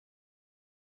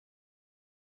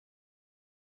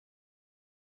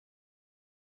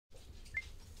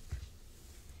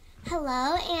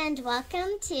Hello and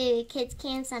welcome to Kids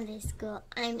Can Sunday School.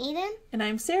 I'm Eden. And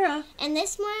I'm Sarah. And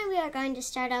this morning we are going to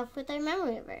start off with our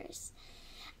memory verse.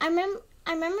 Our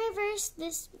memory verse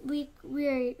this week we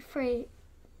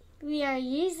are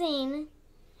using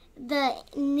the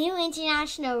New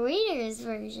International Reader's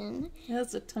Version. Yeah,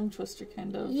 that's a tongue twister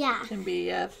kind of. Yeah. Can be,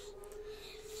 yeah.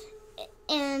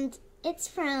 And it's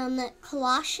from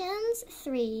Colossians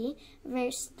 3,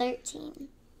 verse 13.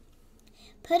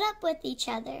 Put up with each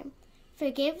other.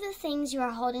 Forgive the things you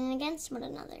are holding against one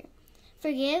another.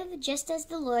 Forgive just as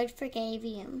the Lord forgave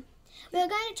you. We're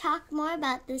going to talk more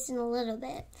about this in a little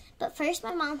bit, but first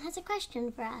my mom has a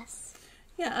question for us.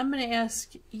 Yeah, I'm going to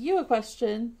ask you a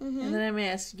question, and then I'm going to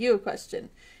ask you a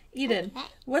question. Eden,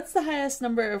 What's the highest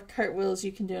number of cartwheels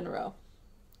you can do in a row?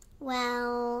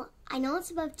 Well, I know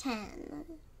it's above 10,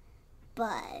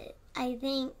 but I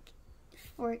think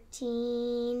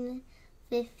 14,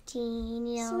 15,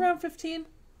 you know. It's around 15?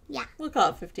 Yeah. We'll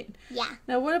call it 15. Yeah.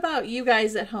 Now, what about you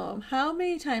guys at home? How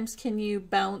many times can you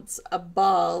bounce a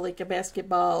ball like a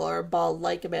basketball or a ball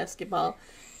like a basketball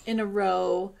in a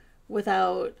row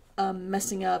without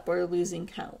messing up or losing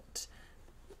count?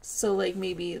 So, like,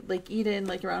 maybe, like Eden,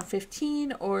 like around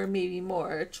 15 or maybe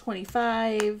more,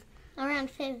 25.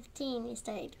 Around 15, you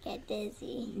start to get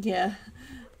dizzy. Yeah.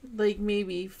 Like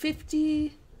maybe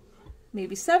 50,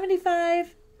 maybe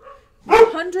 75,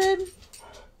 100,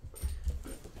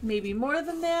 maybe more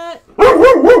than that.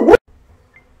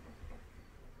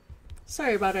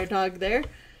 Sorry about our dog there.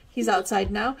 He's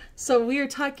outside now. So we are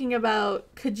talking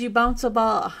about, could you bounce a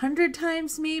ball 100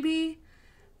 times maybe?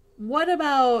 What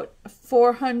about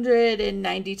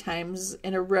 490 times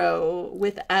in a row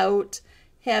without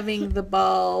having the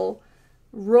ball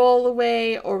roll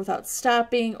away or without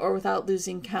stopping or without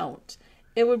losing count?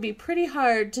 It would be pretty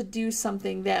hard to do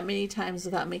something that many times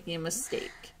without making a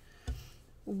mistake.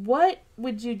 What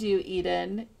would you do,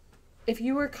 Eden, if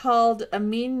you were called a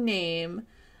mean name,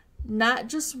 not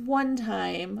just one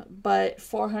time, but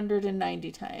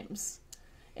 490 times?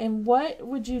 And what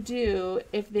would you do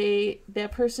if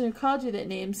that person who called you that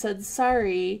name said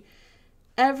sorry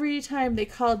every time they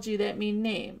called you that mean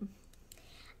name?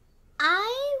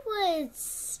 I would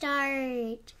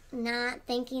start not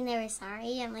thinking they were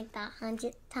sorry on like the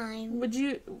 100th time. Would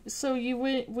you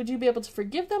be able to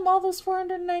forgive them all those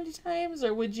 490 times,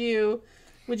 or would you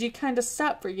kind of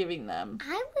stop forgiving them?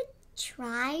 I would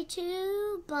try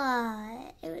to,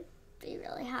 but it would be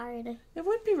really hard. It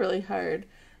would be really hard.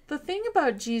 The thing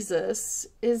about Jesus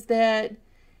is that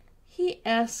he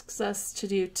asks us to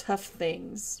do tough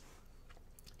things.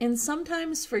 And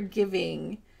sometimes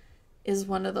forgiving is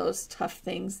one of those tough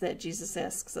things that Jesus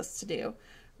asks us to do.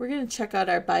 We're going to check out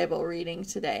our Bible reading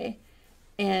today,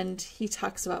 and he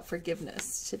talks about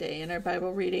forgiveness today in our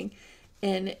Bible reading,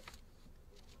 and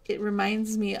it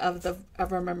reminds me of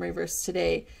our memory verse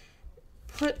today.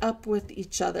 Put up with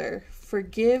each other.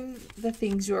 Forgive the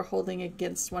things you are holding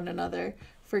against one another.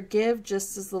 Forgive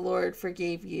just as the Lord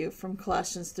forgave you, from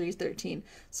Colossians 3:13.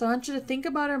 So I want you to think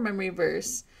about our memory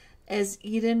verse as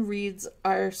Eden reads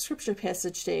our scripture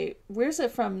passage today. Where's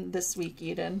it from this week,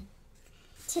 Eden?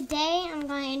 Today I'm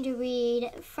going to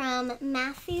read from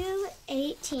Matthew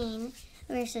 18,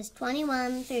 verses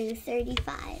 21 through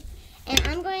 35. And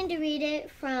I'm going to read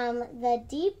it from the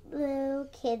Deep Blue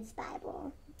Kids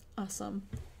Bible. Awesome.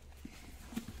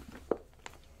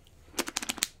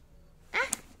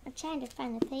 I'm trying to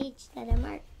find the page that I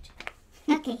marked.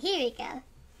 Okay, here we go.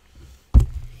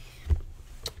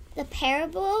 The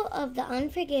parable of the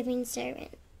unforgiving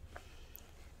servant.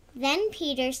 Then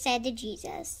Peter said to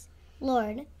Jesus,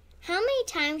 Lord, how many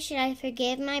times should I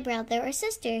forgive my brother or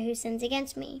sister who sins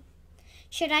against me?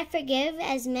 Should I forgive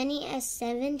as many as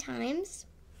 7 times?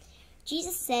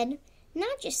 Jesus said,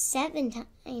 not just 7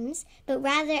 times, but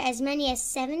rather as many as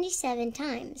 77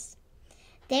 times.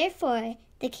 Therefore,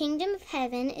 the kingdom of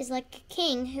heaven is like a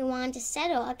king who wanted to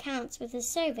settle accounts with his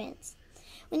servants.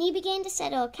 When he began to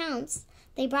settle accounts,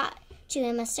 they brought to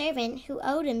him a servant who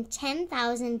owed him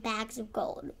 10,000 bags of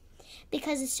gold.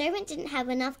 Because the servant didn't have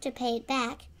enough to pay it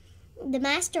back, the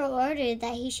master ordered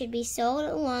that he should be sold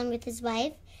along with his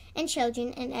wife and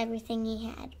children and everything he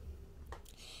had,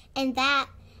 and that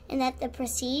the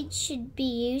proceeds should be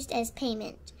used as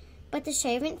payment. But the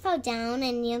servant fell down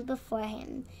and kneeled before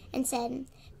him and said,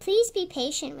 Please be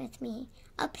patient with me.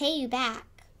 I'll pay you back.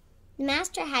 The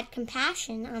master had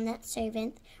compassion on that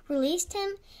servant, released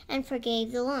him, and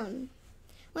forgave the loan.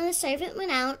 When the servant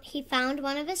went out, he found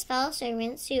one of his fellow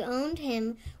servants who owed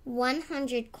him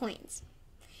 100 coins.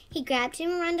 He grabbed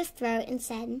him around the throat and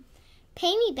said,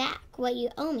 Pay me back what you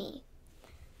owe me.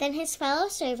 Then his fellow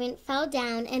servant fell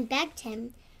down and begged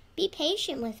him, Be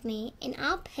patient with me, and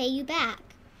I'll pay you back."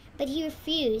 But he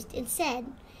refused. Instead,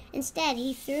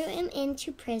 he threw him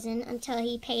into prison until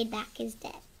he paid back his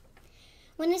debt.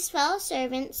 When his fellow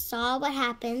servants saw what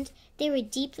happened, they were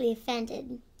deeply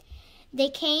offended. They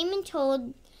came and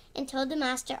told the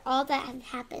master all that had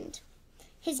happened.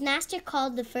 His master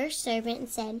called the first servant and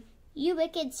said, "You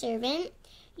wicked servant,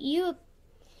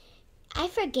 I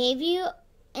forgave you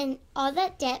and all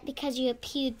that debt because you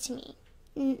appealed to me.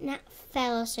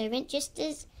 Fellow servant, just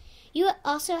as you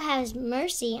also have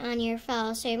mercy on your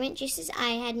fellow servant, just as I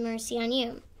had mercy on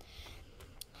you."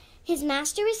 His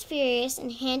master was furious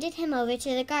and handed him over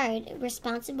to the guard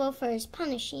responsible for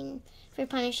punishing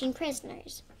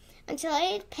prisoners until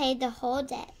he had paid the whole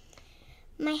debt.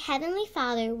 My heavenly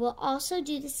Father will also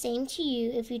do the same to you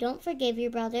if you don't forgive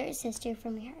your brother or sister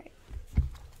from your heart.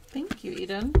 Thank you,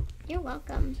 Eden. You're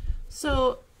welcome.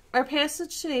 So our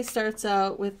passage today starts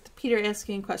out with Peter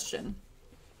asking a question.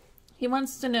 He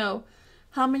wants to know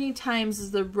how many times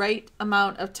is the right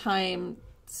amount of time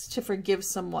to forgive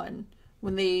someone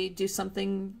when they do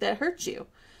something that hurts you.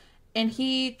 And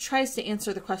he tries to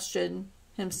answer the question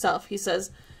himself. He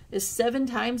says, is 7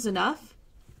 times enough?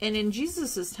 And in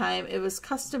Jesus' time, it was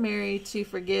customary to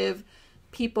forgive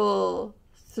people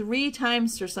 3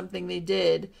 times for something they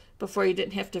did before you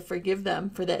didn't have to forgive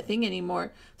them for that thing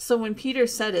anymore. So when Peter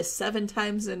said, is 7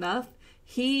 times enough?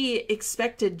 He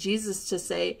expected Jesus to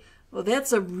say, well,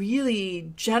 that's a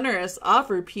really generous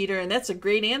offer, Peter, and that's a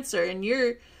great answer, and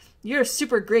you're a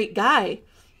super great guy.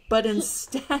 But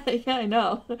instead, yeah, I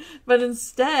know. But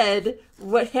instead,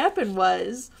 what happened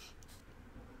was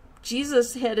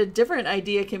Jesus had a different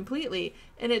idea completely.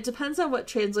 And it depends on what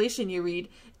translation you read.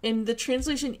 In the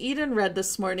translation Eden read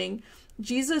this morning,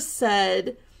 Jesus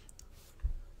said,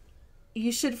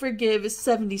 you should forgive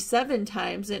 77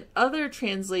 times. In other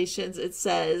translations, it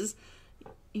says,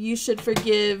 you should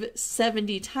forgive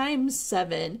 70 times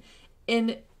 7.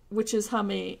 Which is how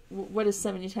many? What is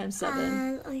 70 times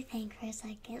 7? Let me think for a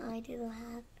second. Let me do the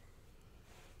math.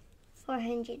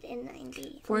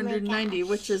 490. 490,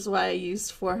 which is why I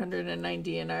used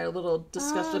 490 in our little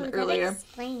discussion earlier. That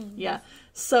explains. Yeah.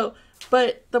 So,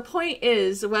 but the point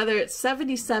is, whether it's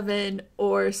 77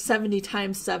 or 70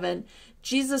 times 7,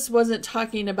 Jesus wasn't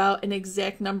talking about an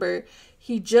exact number.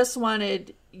 He just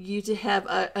wanted you to have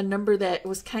a number that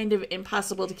was kind of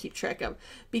impossible to keep track of.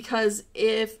 Because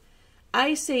if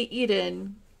I say,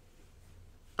 Eden,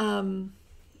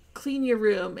 clean your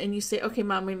room, and you say, okay,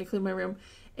 Mom, I'm going to clean my room,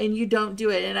 and you don't do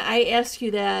it, and I ask you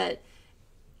that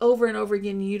over and over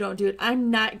again, and you don't do it,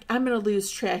 I'm going to lose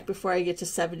track before I get to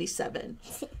 77.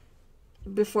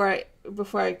 before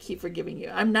I keep forgiving you.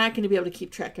 I'm not going to be able to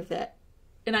keep track of that.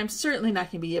 And I'm certainly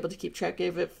not going to be able to keep track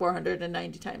of it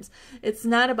 490 times. It's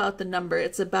not about the number.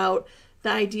 It's about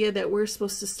the idea that we're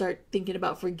supposed to start thinking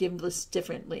about forgiveness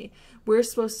differently. We're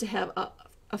supposed to have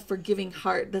a forgiving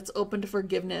heart that's open to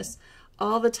forgiveness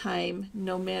all the time,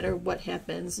 no matter what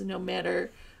happens, no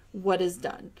matter what is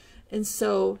done. And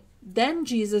so then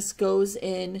Jesus goes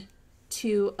in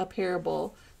to a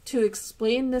parable to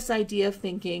explain this idea of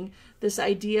thinking, this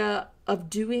idea of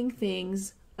doing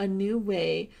things a new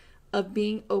way, of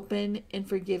being open and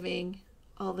forgiving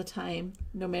all the time,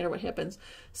 no matter what happens.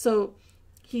 So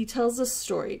he tells a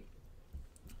story,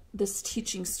 this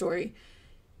teaching story.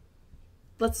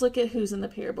 Let's look at who's in the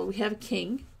parable. We have a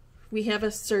king. We have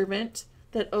a servant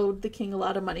that owed the king a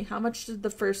lot of money. How much did the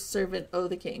first servant owe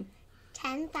the king?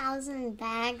 10,000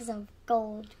 bags of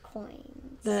gold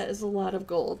coins. That is a lot of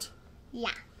gold.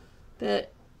 Yeah.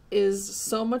 That is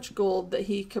so much gold that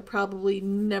he could probably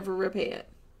never repay it.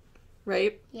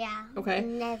 Right? Yeah. Okay.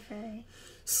 Never.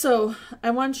 So I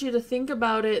want you to think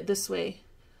about it this way.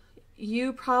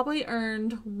 You probably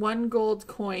earned 1 gold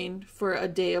coin for a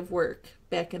day of work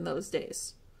back in those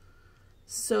days.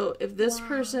 So if this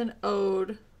person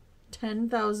owed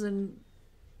 10,000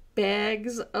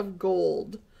 bags of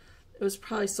gold, it was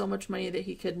probably so much money that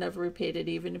he could never repay it,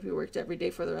 even if he worked every day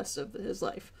for the rest of his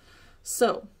life.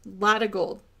 So, a lot of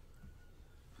gold,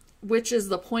 which is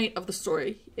the point of the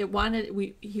story. He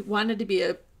wanted to be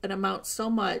an amount so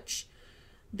much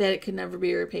that it could never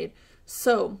be repaid.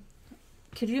 So,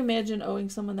 could you imagine owing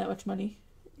someone that much money?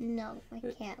 No, I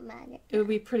can't imagine. It would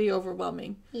be pretty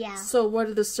overwhelming. Yeah. So what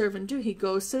did the servant do? He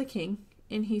goes to the king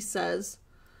and he says,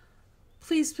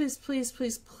 please, please, please,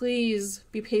 please, please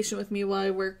be patient with me while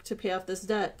I work to pay off this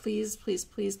debt. Please, please,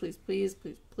 please, please, please,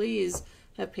 please, please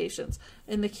have patience.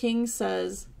 And the king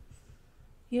says,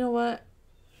 you know what?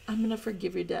 I'm going to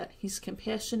forgive your debt. He's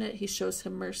compassionate. He shows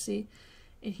him mercy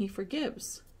and he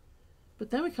forgives.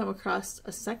 But then we come across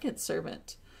a second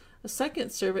servant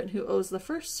who owes the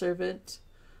first servant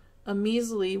a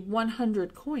measly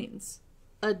 100 coins.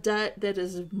 A debt that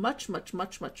is much, much,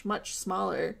 much, much, much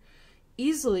smaller,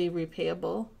 easily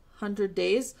repayable. 100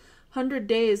 days. 100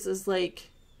 days is like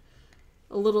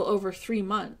a little over 3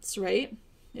 months, right?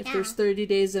 If there's 30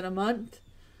 days in a month,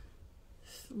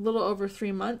 a little over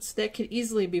 3 months, that could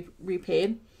easily be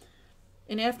repaid.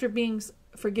 And after being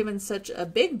forgiven such a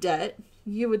big debt,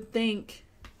 you would think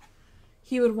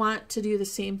he would want to do the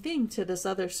same thing to this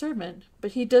other servant.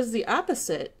 But he does the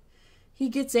opposite. He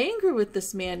gets angry with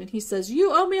this man and he says,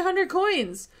 "You owe me 100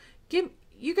 coins.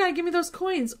 You gotta give me those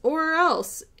coins or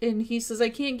else." And he says, "I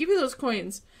can't give you those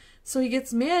coins." So he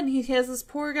gets mad and he has this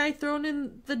poor guy thrown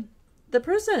in the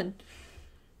prison.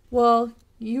 Well,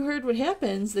 you heard what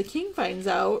happens. The king finds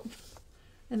out,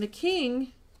 and the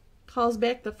king calls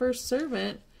back the first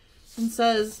servant and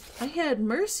says, "I had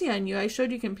mercy on you. I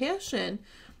showed you compassion.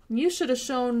 You should have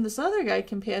shown this other guy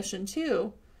compassion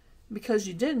too. Because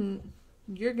you didn't,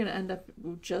 you're going to end up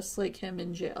just like him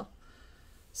in jail."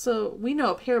 So we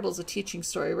know a parable is a teaching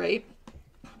story, right?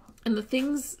 And the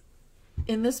things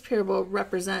in this parable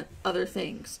represent other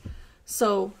things.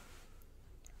 So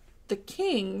the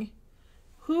king,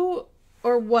 who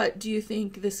or what do you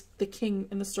think the king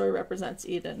in the story represents,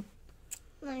 Eden?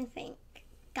 I think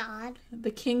God.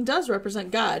 The king does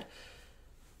represent God.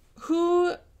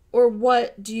 Who or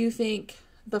what do you think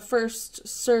the first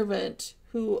servant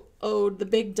who owed the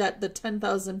big debt, the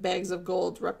 10,000 bags of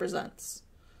gold, represents?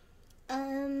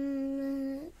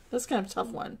 That's kind of a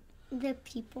tough one. The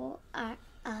people are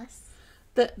us.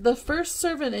 The first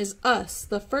servant is us.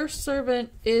 The first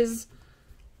servant is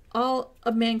all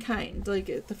of mankind.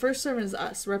 Like, the first servant is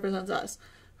us, represents us.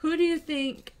 Who do you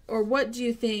think, or what do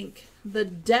you think the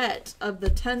debt of the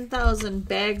 10,000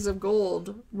 bags of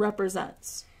gold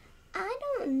represents? I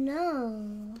don't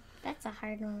know. That's a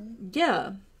hard one.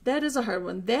 Yeah, that is a hard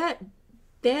one. That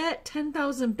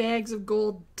 10,000 bags of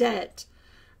gold debt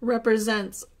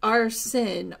represents our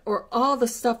sin, or all the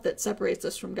stuff that separates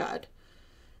us from God.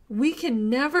 We can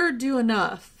never do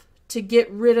enough to get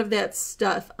rid of that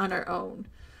stuff on our own,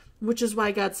 which is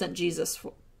why God sent Jesus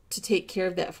to take care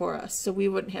of that for us, so we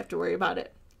wouldn't have to worry about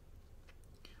it.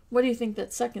 What do you think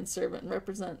that second servant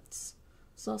represents?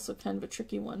 It's also kind of a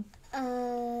tricky one.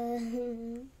 All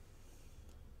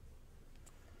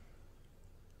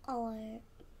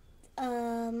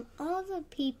the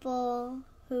people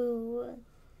who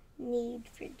need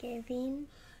forgiving.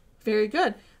 Very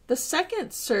good. The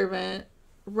second servant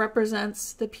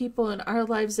represents the people in our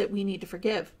lives that we need to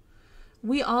forgive.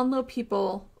 We all know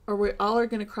people, or we all are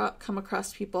going to come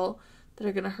across people that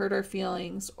are going to hurt our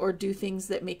feelings, or do things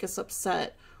that make us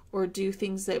upset, or do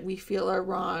things that we feel are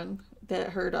wrong that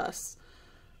hurt us.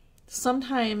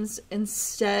 Sometimes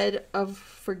instead of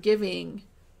forgiving,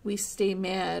 we stay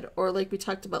mad, or like we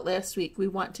talked about last week, we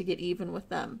want to get even with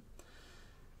them.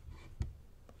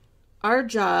 Our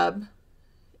job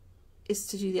is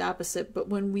to do the opposite, but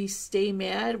when we stay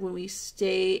mad, when we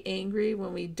stay angry,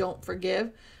 when we don't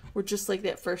forgive, we're just like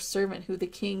that first servant who the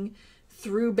king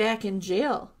threw back in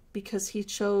jail because he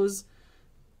chose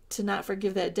to not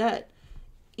forgive that debt.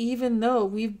 Even though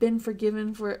we've been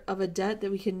forgiven of a debt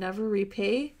that we can never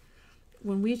repay,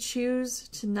 when we choose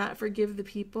to not forgive the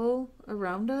people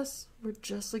around us, we're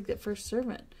just like that first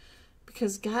servant.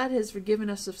 Because God has forgiven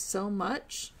us of so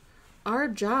much, our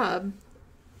job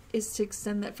is to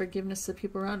extend that forgiveness to the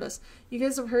people around us. You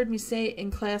guys have heard me say in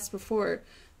class before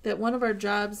that one of our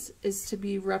jobs is to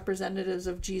be representatives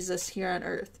of Jesus here on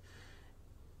earth.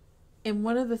 And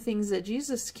one of the things that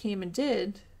Jesus came and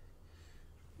did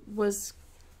was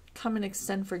come and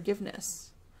extend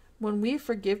forgiveness. When we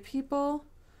forgive people,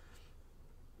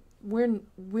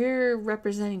 we're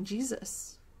representing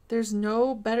Jesus. There's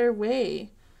no better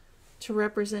way to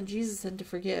represent Jesus than to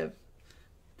forgive.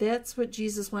 That's what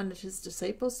Jesus wanted his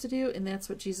disciples to do, and that's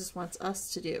what Jesus wants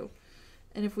us to do.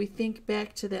 And if we think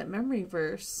back to that memory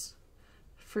verse,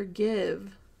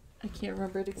 forgive, I can't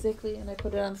remember it exactly, and I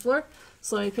put it on the floor,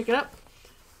 so let me pick it up.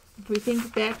 If we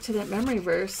think back to that memory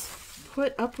verse,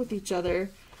 put up with each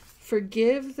other,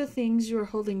 forgive the things you are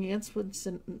holding against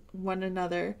one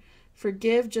another,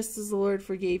 forgive just as the Lord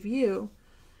forgave you.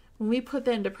 When we put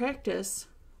that into practice,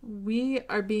 we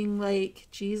are being like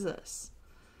Jesus.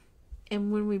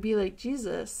 And when we be like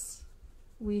Jesus,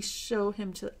 we show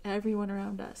him to everyone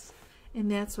around us.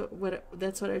 And that's what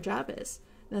our job is.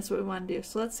 That's what we want to do.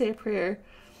 So let's say a prayer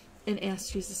and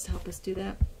ask Jesus to help us do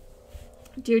that.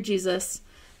 Dear Jesus,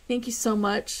 thank you so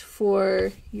much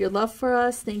for your love for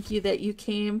us. Thank you that you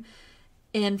came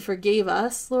and forgave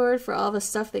us, Lord, for all the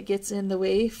stuff that gets in the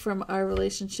way from our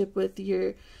relationship with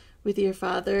your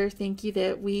Father. Thank you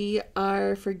that we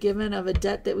are forgiven of a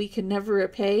debt that we can never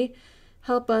repay.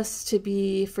 Help us to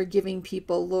be forgiving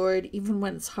people, Lord, even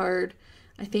when it's hard.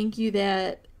 I thank you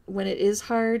that when it is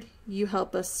hard, you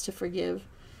help us to forgive.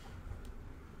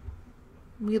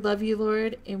 We love you,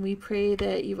 Lord, and we pray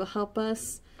that you will help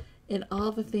us in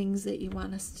all the things that you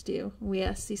want us to do. We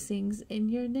ask these things in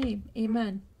your name.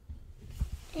 Amen.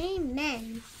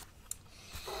 Amen.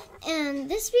 And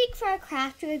this week for our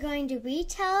craft, we're going to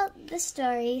retell the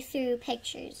story through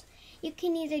pictures. You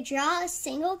can either draw a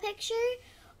single picture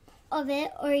of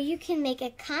it, or you can make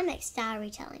a comic style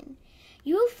retelling.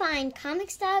 You will find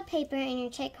comic style paper in your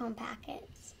take-home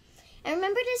packets. And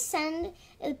remember to send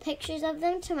the pictures of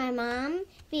them to my mom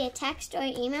via text or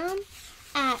email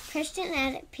at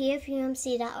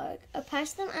christian@pfumc.org, or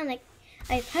post them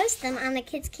on the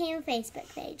Kids Can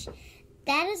Facebook page.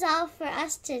 That is all for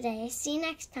us today. See you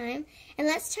next time. And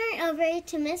let's turn it over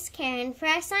to Miss Karen for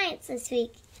our science this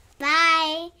week.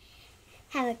 Bye.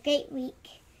 Have a great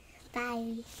week.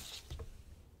 Bye.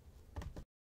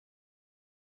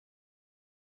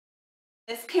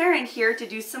 Miss Karen here to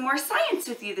do some more science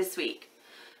with you this week.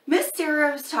 Miss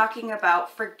Sarah was talking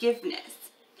about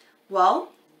forgiveness.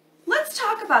 Well, let's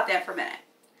talk about that for a minute.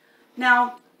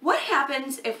 Now, what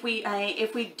happens if we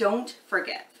don't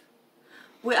forgive?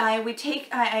 We take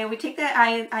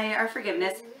our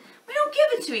forgiveness, we don't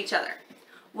give it to each other.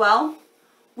 Well,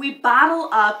 we bottle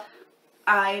up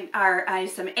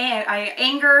some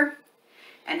anger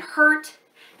and hurt,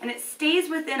 and it stays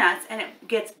within us, and it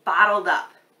gets bottled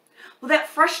up. Well, that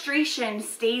frustration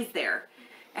stays there,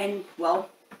 and well,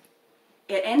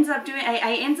 it ends up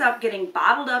getting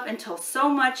bottled up until so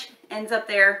much ends up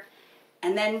there,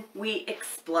 and then we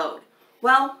explode.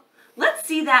 Well, let's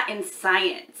see that in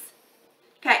science.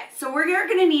 Okay, so we're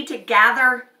going to need to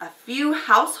gather a few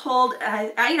household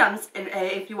items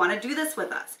if you want to do this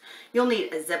with us. You'll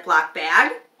need a Ziploc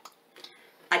bag,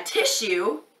 a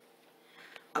tissue,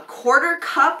 a 1/4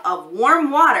 cup of warm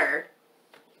water,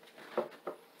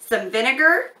 some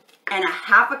vinegar, and a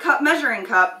 1/2 cup measuring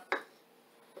cup,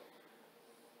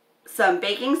 some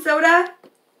baking soda,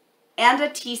 and a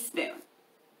teaspoon.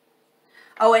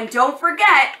 Oh, and don't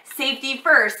forget, safety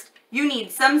first, you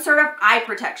need some sort of eye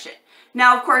protection.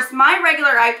 Now, of course, my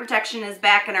regular eye protection is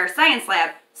back in our science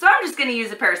lab, so I'm just going to use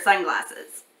a pair of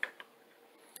sunglasses.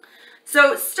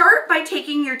 So start by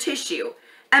taking your tissue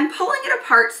and pulling it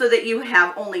apart so that you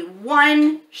have only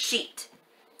one sheet.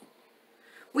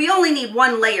 We only need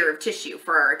one layer of tissue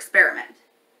for our experiment.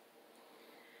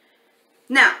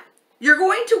 Now, you're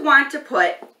going to want to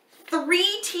put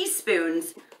 3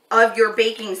 teaspoons of your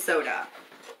baking soda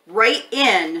right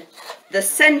in the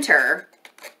center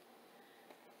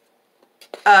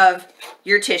of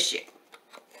your tissue.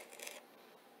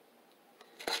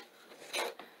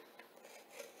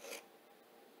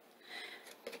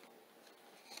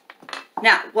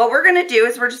 Now, what we're going to do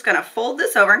is we're just going to fold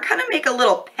this over and kind of make a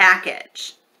little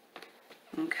package.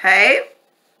 Okay?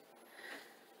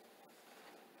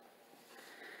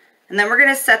 And then we're going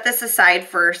to set this aside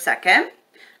for a second.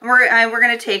 And we're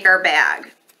going to take our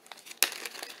bag.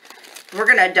 We're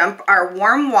going to dump our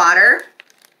warm water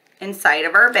inside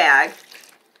of our bag.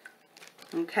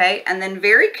 Okay, and then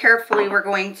very carefully we're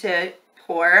going to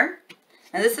pour.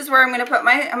 And this is where I'm going to put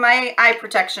my eye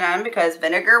protection on, because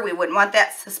vinegar, we wouldn't want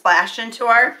that to splash into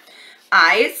our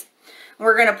eyes.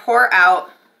 We're going to pour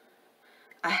out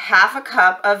a 1/2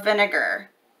 cup of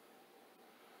vinegar.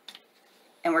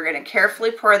 And we're going to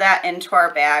carefully pour that into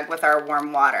our bag with our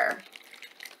warm water.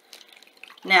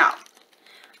 Now,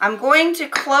 I'm going to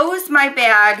close my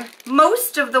bag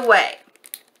most of the way.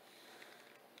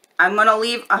 I'm going to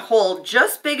leave a hole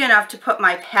just big enough to put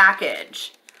my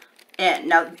package in.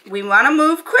 Now, we want to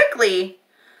move quickly,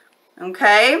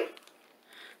 okay?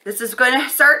 This is going to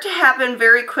start to happen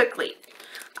very quickly.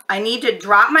 I need to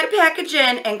drop my package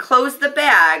in and close the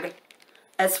bag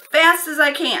as fast as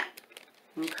I can,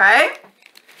 okay?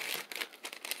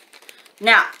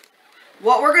 Now,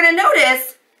 what we're going to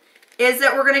notice is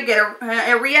that we're going to get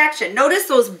a reaction. Notice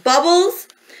those bubbles.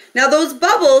 Now those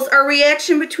bubbles are a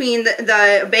reaction between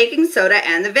the baking soda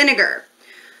and the vinegar.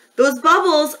 Those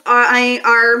bubbles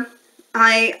are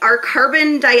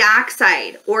carbon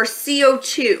dioxide, or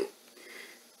CO2.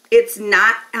 It's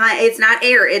not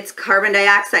air, it's carbon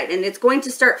dioxide, and it's going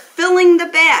to start filling the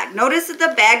bag. Notice that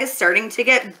the bag is starting to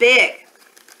get big.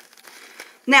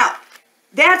 Now,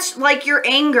 that's like your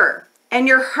anger and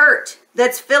your hurt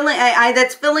that's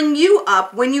filling you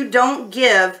up when you don't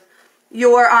give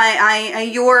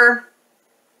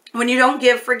when you don't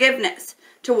give forgiveness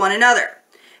to one another.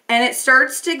 And it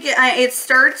starts to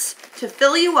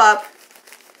fill you up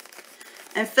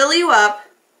and fill you up,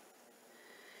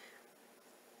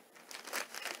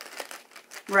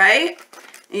 right?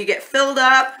 and you get filled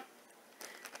up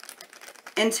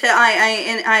until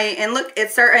and look,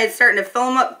 it's starting to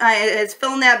fill up. It's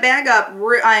filling that bag up.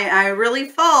 I really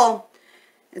full.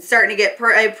 It's starting to get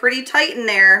pretty tight in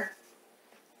there.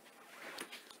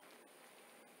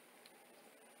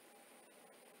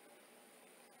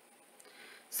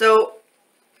 So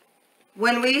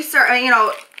when we start, you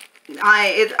know,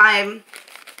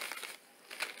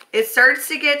 it starts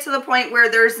to get to the point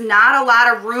where there's not a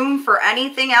lot of room for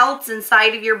anything else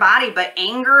inside of your body but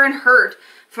anger and hurt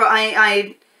for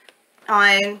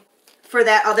for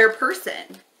that other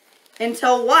person.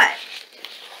 Until what?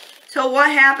 Till what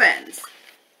happens?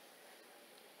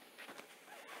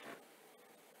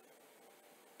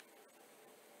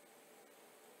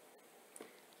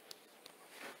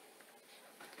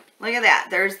 Look at that.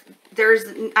 There's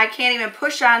I can't even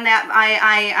push on that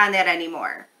on that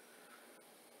anymore.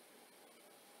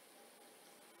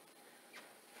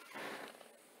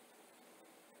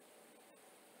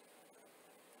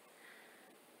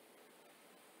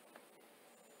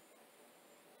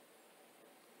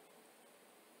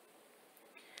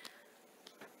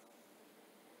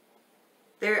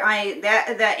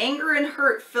 That anger and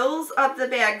hurt fills up the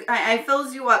bag.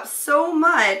 Fills you up so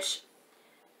much,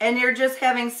 and you're just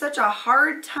having such a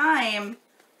hard time.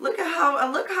 Look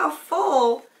how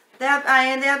full that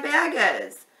bag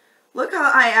is. Look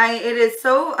how it is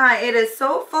so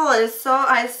full. It is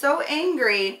so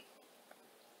angry.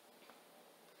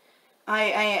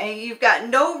 You've got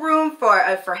no room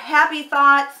for happy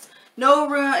thoughts. No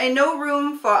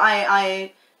room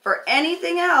for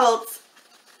anything else.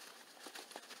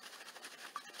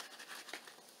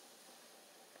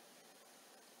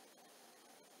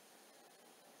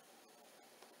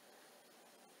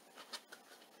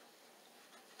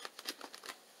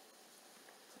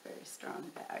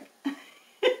 Strong bag.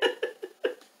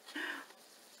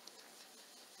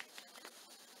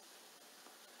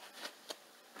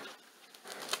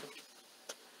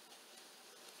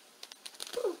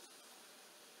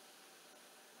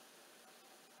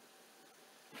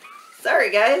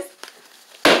 Sorry guys.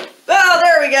 Oh,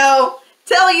 there we go.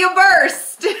 Till you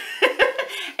burst.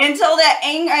 Until all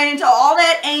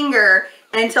that anger,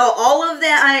 until all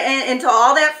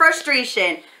that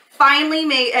frustration finally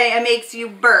makes you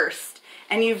burst,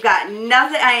 and you've got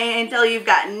nothing until you've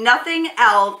got nothing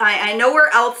else. Nowhere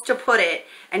else to put it,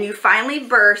 and you finally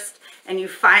burst, and you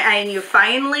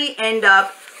finally end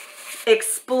up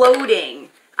exploding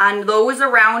on those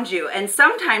around you. And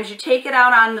sometimes you take it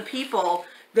out on the people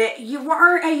that you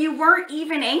weren't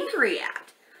even angry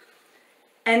at,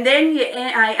 and then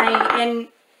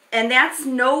and that's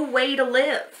no way to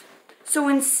live. So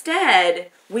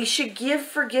instead, we should give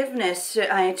forgiveness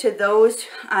to those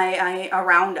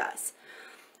around us.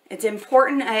 It's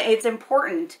important. It's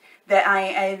important that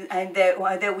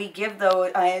that we give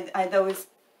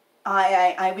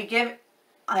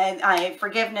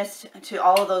forgiveness to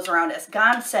all of those around us.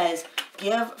 God says,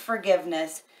 give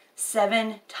forgiveness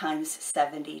 7 times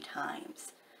 70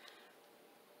 times.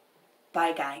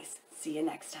 Bye, guys. See you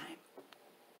next time.